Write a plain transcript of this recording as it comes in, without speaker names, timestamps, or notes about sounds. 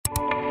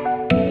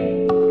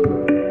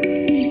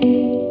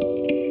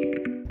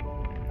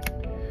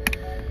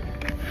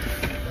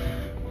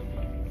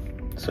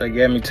So they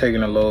got me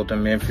taking a load to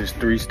Memphis,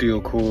 3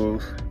 steel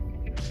coils.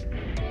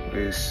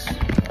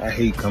 I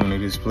hate coming to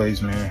this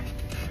place, man.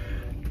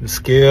 The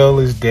scale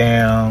is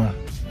down,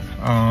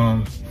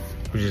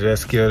 which is that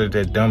scale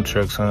that dump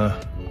truck's on.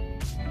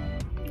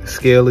 The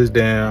scale is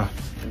down.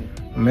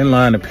 I'm in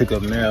line to pick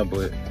up now,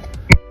 but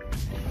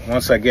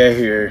once I got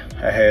here,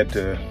 I had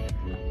to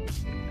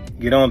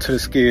get onto the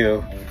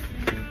scale,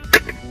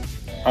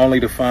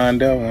 only to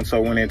find out once I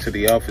went into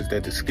the office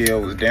that the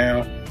scale was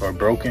down or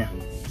broken.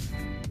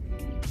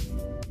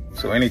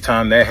 So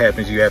anytime that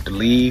happens, you have to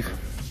leave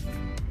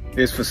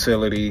this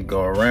facility,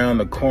 go around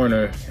the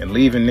corner, and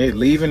leaving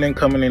and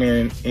coming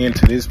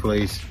into this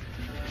place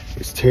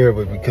is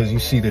terrible because you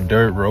see the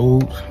dirt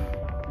roads.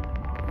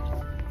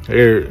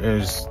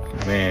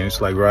 Man, it's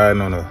like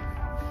riding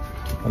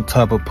on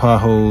top of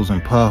potholes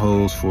and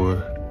potholes for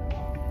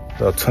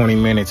about 20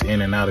 minutes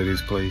in and out of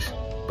this place.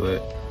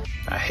 But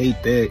I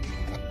hate that.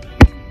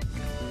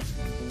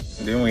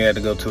 Then we had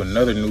to go to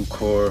another new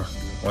core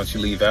once you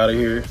leave out of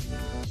here.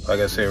 Like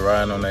I said,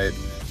 riding on that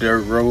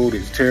dirt road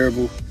is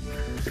terrible.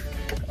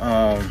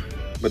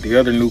 But the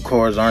other new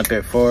cars aren't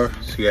that far,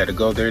 so you had to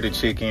go there to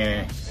check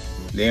in,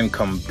 then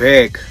come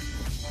back,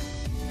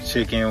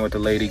 check in with the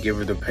lady, give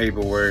her the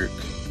paperwork,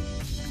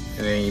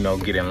 and then, you know,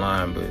 get in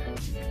line. But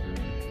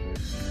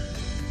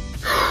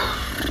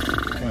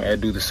I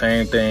had to do the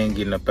same thing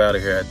getting up out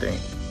of here, I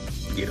think.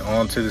 Get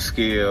onto the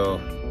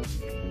scale,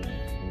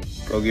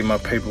 go get my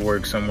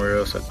paperwork somewhere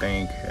else, I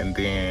think, and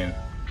then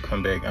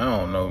come back. I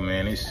don't know,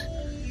 man.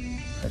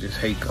 I just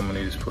hate coming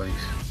to this place.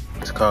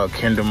 It's called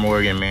Kinder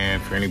Morgan, man,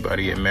 for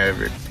anybody at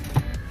Maverick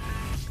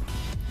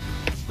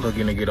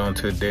looking to get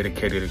onto a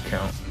dedicated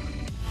account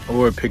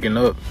or picking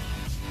up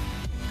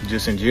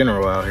just in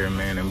general out here,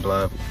 man, in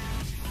Blythe.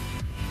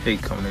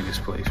 Hate coming to this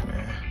place,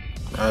 man.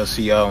 I'll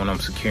see y'all when I'm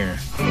securing.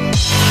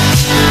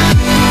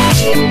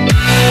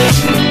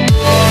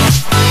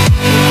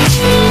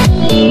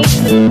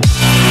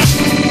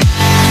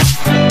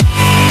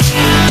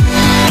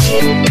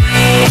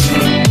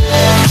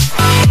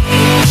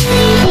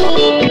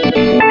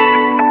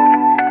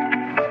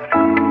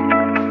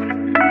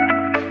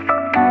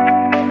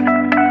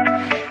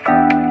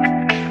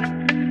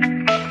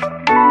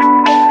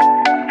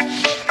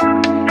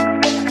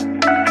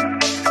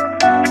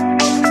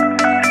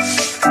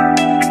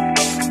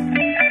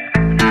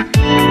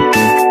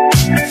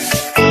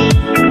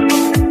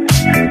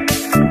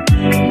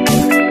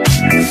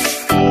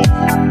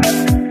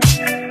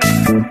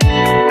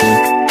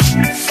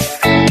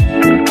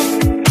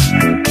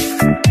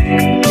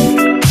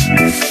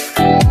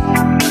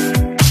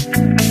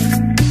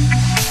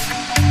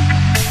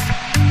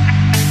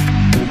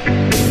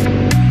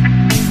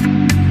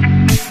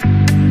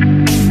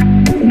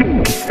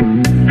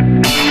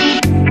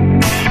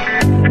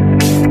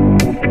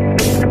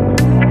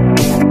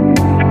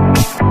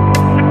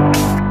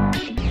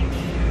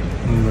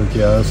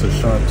 Yeah, it's a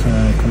sharp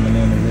turn coming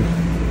in here.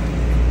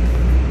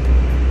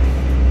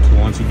 So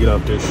once you get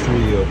off that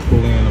street, you'll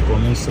pull in up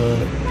on this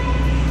side.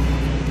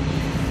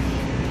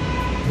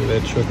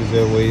 That truck is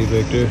that way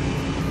back there.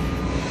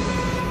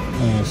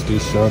 And it's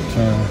this sharp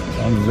turn.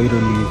 I'm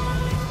literally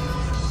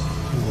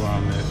where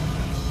I'm at.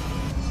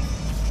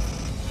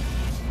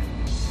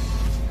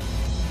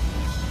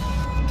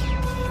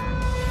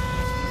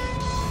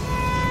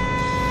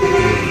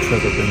 There's a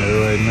truck up in there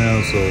right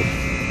now, so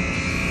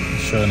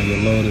trying to get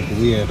loaded, but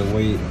we had to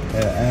wait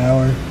an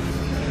hour.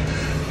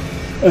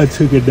 I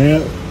took a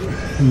nap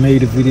and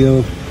made a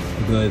video,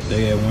 but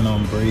they had went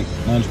on break,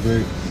 lunch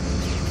break.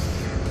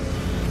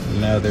 And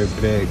now they're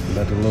back,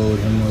 about to load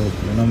him up,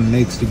 and I'm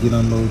next to get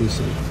unloaded.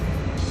 So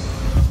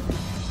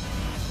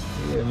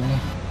yeah, man,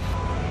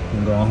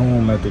 I'm going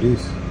home after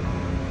this.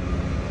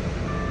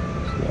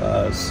 So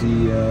I'll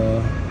see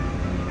y'all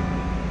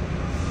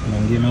when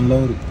I'm getting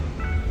unloaded.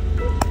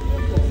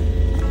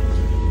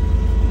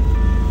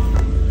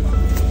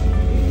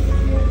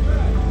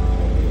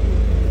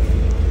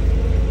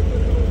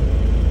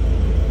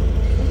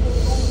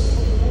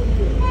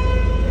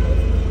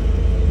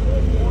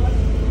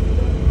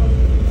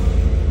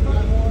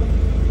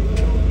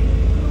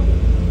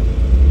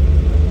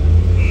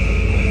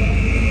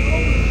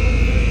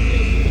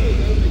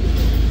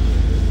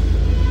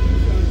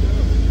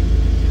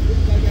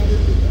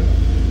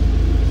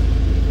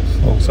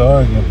 Folks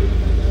arguing.